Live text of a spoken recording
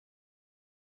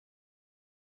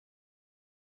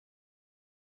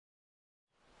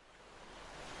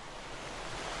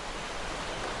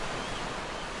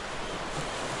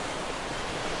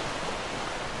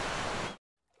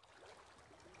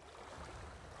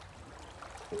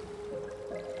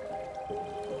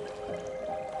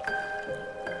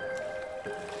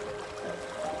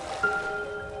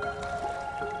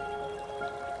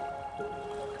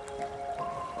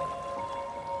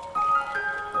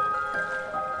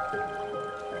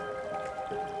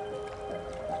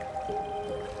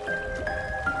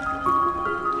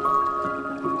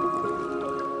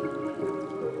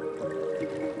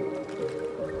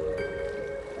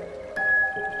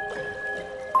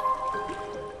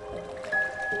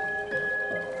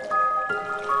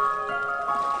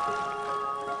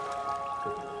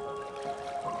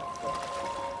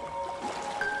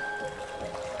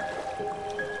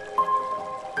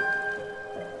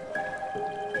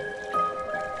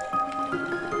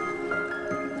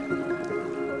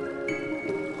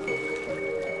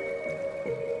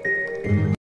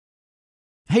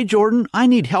Hey, Jordan, I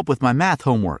need help with my math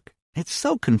homework. It's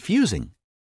so confusing.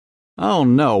 Oh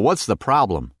no, what's the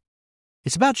problem?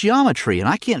 It's about geometry and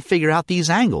I can't figure out these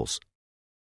angles.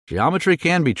 Geometry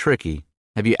can be tricky.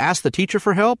 Have you asked the teacher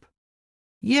for help?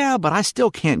 Yeah, but I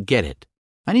still can't get it.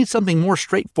 I need something more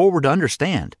straightforward to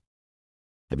understand.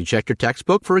 Have you checked your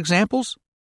textbook for examples?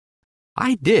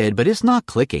 I did, but it's not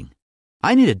clicking.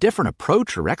 I need a different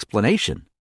approach or explanation.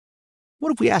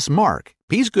 What if we ask Mark?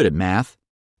 He's good at math.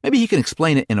 Maybe he can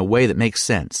explain it in a way that makes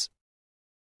sense.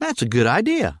 That's a good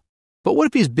idea. But what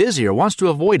if he's busy or wants to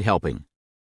avoid helping?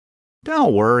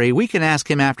 Don't worry, we can ask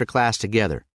him after class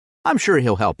together. I'm sure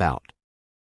he'll help out.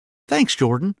 Thanks,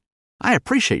 Jordan. I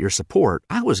appreciate your support.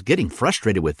 I was getting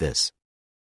frustrated with this.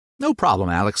 No problem,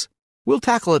 Alex. We'll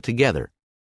tackle it together.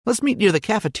 Let's meet near the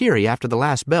cafeteria after the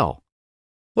last bell.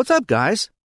 What's up, guys?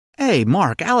 Hey,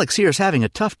 Mark, Alex here's having a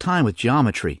tough time with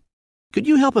geometry. Could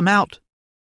you help him out?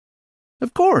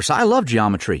 Of course, I love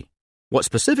geometry. What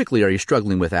specifically are you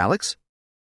struggling with, Alex?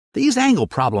 These angle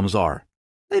problems are.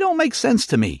 They don't make sense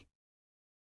to me.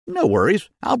 No worries,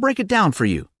 I'll break it down for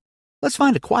you. Let's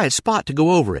find a quiet spot to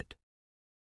go over it.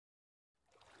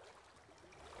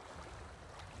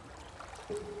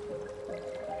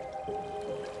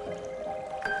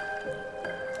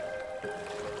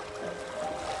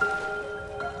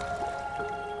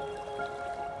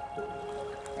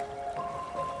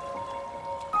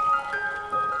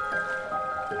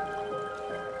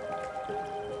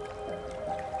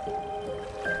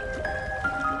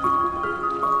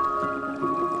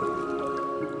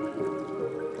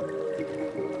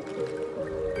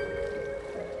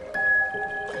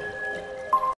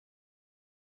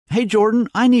 Hey, Jordan,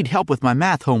 I need help with my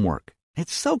math homework.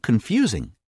 It's so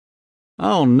confusing.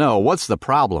 Oh no, what's the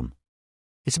problem?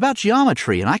 It's about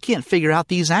geometry and I can't figure out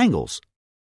these angles.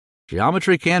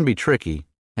 Geometry can be tricky.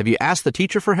 Have you asked the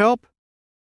teacher for help?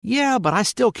 Yeah, but I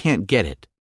still can't get it.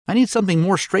 I need something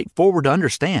more straightforward to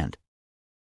understand.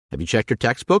 Have you checked your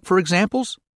textbook for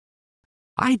examples?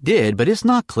 I did, but it's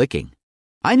not clicking.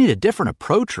 I need a different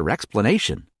approach or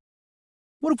explanation.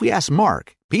 What if we ask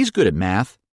Mark? He's good at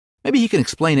math. Maybe he can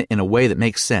explain it in a way that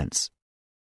makes sense.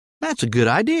 That's a good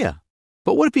idea.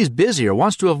 But what if he's busy or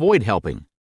wants to avoid helping?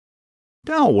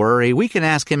 Don't worry, we can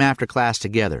ask him after class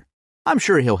together. I'm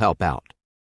sure he'll help out.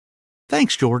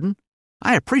 Thanks, Jordan.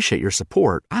 I appreciate your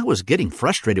support. I was getting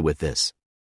frustrated with this.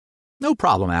 No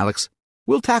problem, Alex.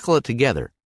 We'll tackle it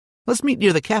together. Let's meet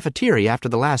near the cafeteria after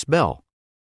the last bell.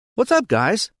 What's up,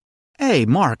 guys? Hey,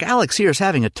 Mark, Alex here's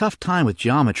having a tough time with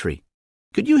geometry.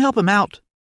 Could you help him out?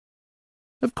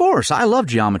 Of course, I love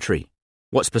geometry.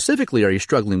 What specifically are you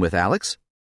struggling with, Alex?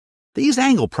 These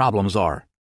angle problems are.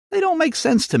 They don't make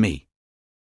sense to me.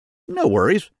 No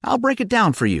worries, I'll break it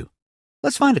down for you.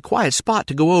 Let's find a quiet spot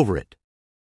to go over it.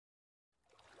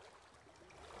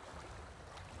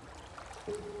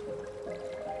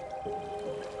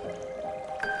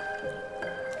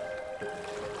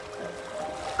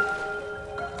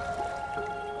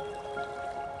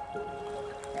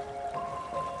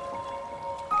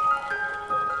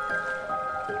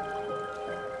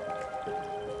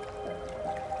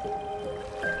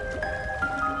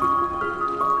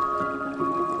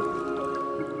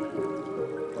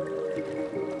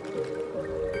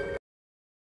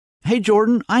 Hey,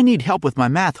 Jordan, I need help with my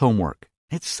math homework.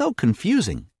 It's so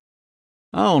confusing.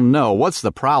 Oh no, what's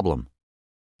the problem?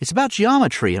 It's about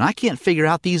geometry and I can't figure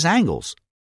out these angles.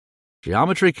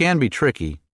 Geometry can be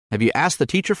tricky. Have you asked the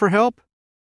teacher for help?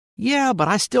 Yeah, but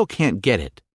I still can't get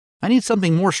it. I need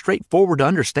something more straightforward to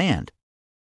understand.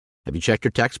 Have you checked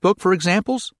your textbook for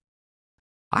examples?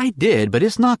 I did, but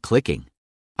it's not clicking.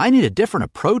 I need a different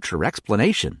approach or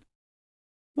explanation.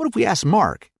 What if we ask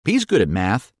Mark? He's good at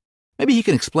math. Maybe he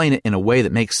can explain it in a way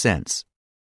that makes sense.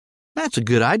 That's a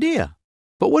good idea.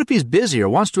 But what if he's busy or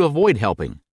wants to avoid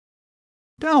helping?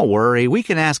 Don't worry, we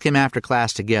can ask him after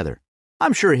class together.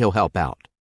 I'm sure he'll help out.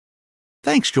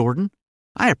 Thanks, Jordan.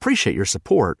 I appreciate your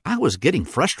support. I was getting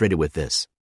frustrated with this.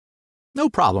 No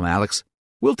problem, Alex.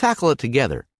 We'll tackle it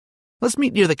together. Let's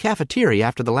meet near the cafeteria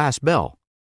after the last bell.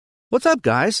 What's up,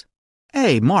 guys?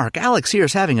 Hey, Mark, Alex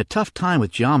here's having a tough time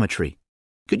with geometry.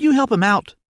 Could you help him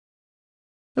out?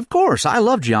 Of course, I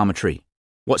love geometry.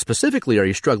 What specifically are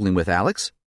you struggling with,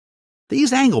 Alex?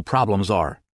 These angle problems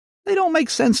are. They don't make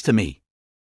sense to me.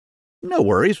 No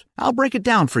worries, I'll break it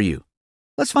down for you.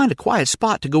 Let's find a quiet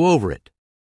spot to go over it.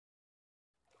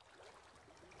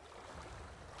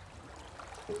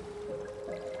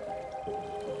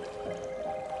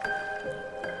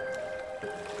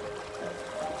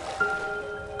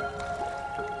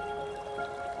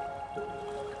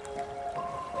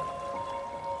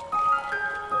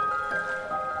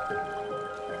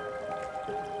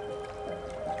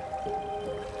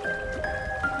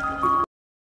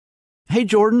 Hey,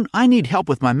 Jordan, I need help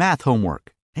with my math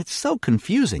homework. It's so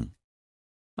confusing.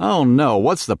 Oh no,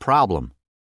 what's the problem?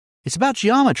 It's about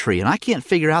geometry and I can't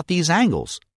figure out these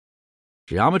angles.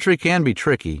 Geometry can be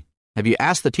tricky. Have you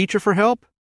asked the teacher for help?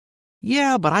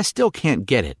 Yeah, but I still can't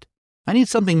get it. I need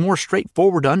something more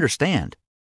straightforward to understand.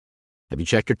 Have you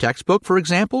checked your textbook for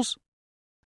examples?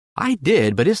 I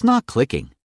did, but it's not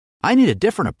clicking. I need a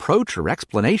different approach or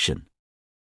explanation.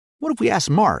 What if we ask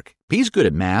Mark? He's good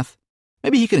at math.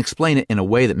 Maybe he can explain it in a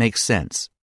way that makes sense.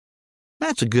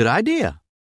 That's a good idea.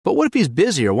 But what if he's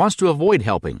busy or wants to avoid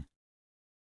helping?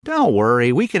 Don't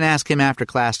worry, we can ask him after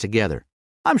class together.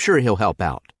 I'm sure he'll help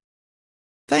out.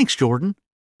 Thanks, Jordan.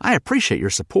 I appreciate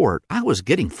your support. I was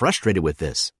getting frustrated with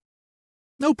this.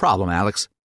 No problem, Alex.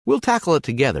 We'll tackle it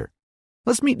together.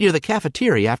 Let's meet near the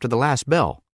cafeteria after the last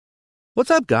bell.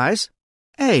 What's up, guys?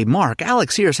 Hey, Mark,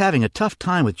 Alex here's having a tough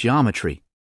time with geometry.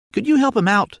 Could you help him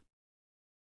out?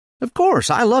 Of course,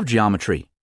 I love geometry.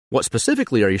 What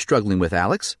specifically are you struggling with,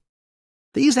 Alex?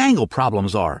 These angle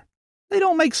problems are. They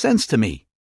don't make sense to me.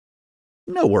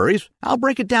 No worries, I'll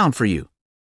break it down for you.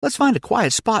 Let's find a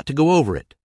quiet spot to go over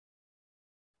it.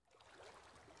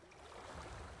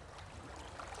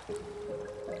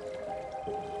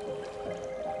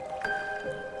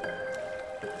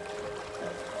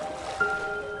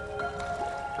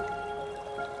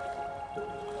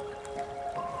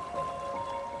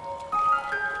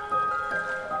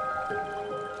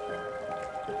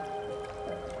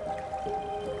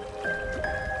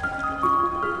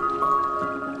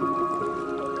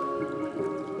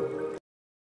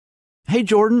 Hey,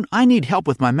 Jordan, I need help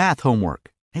with my math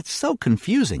homework. It's so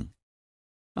confusing.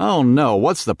 Oh no,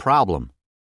 what's the problem?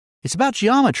 It's about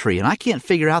geometry and I can't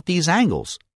figure out these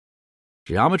angles.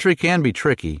 Geometry can be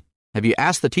tricky. Have you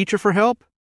asked the teacher for help?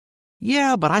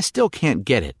 Yeah, but I still can't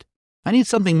get it. I need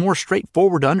something more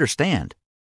straightforward to understand.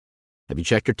 Have you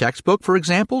checked your textbook for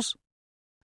examples?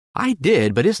 I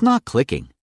did, but it's not clicking.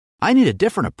 I need a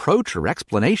different approach or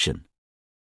explanation.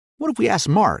 What if we ask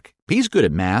Mark? He's good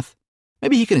at math.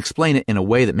 Maybe he can explain it in a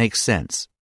way that makes sense.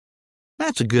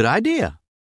 That's a good idea.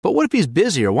 But what if he's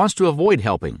busy or wants to avoid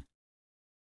helping?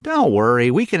 Don't worry,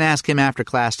 we can ask him after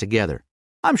class together.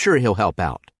 I'm sure he'll help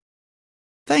out.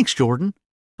 Thanks, Jordan.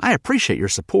 I appreciate your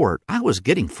support. I was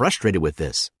getting frustrated with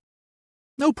this.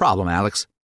 No problem, Alex.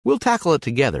 We'll tackle it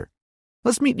together.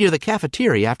 Let's meet near the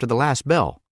cafeteria after the last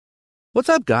bell. What's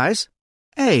up, guys?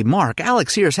 Hey, Mark,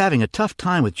 Alex here's having a tough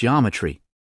time with geometry.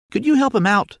 Could you help him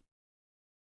out?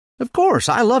 Of course,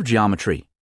 I love geometry.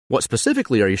 What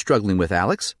specifically are you struggling with,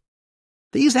 Alex?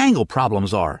 These angle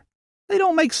problems are. They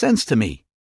don't make sense to me.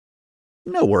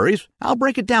 No worries, I'll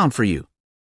break it down for you.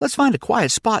 Let's find a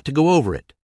quiet spot to go over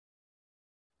it.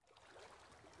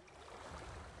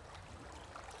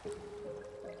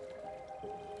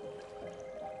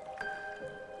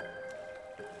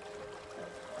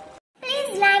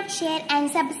 Please like, share and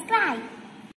subscribe.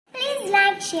 Please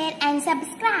like, share and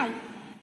subscribe.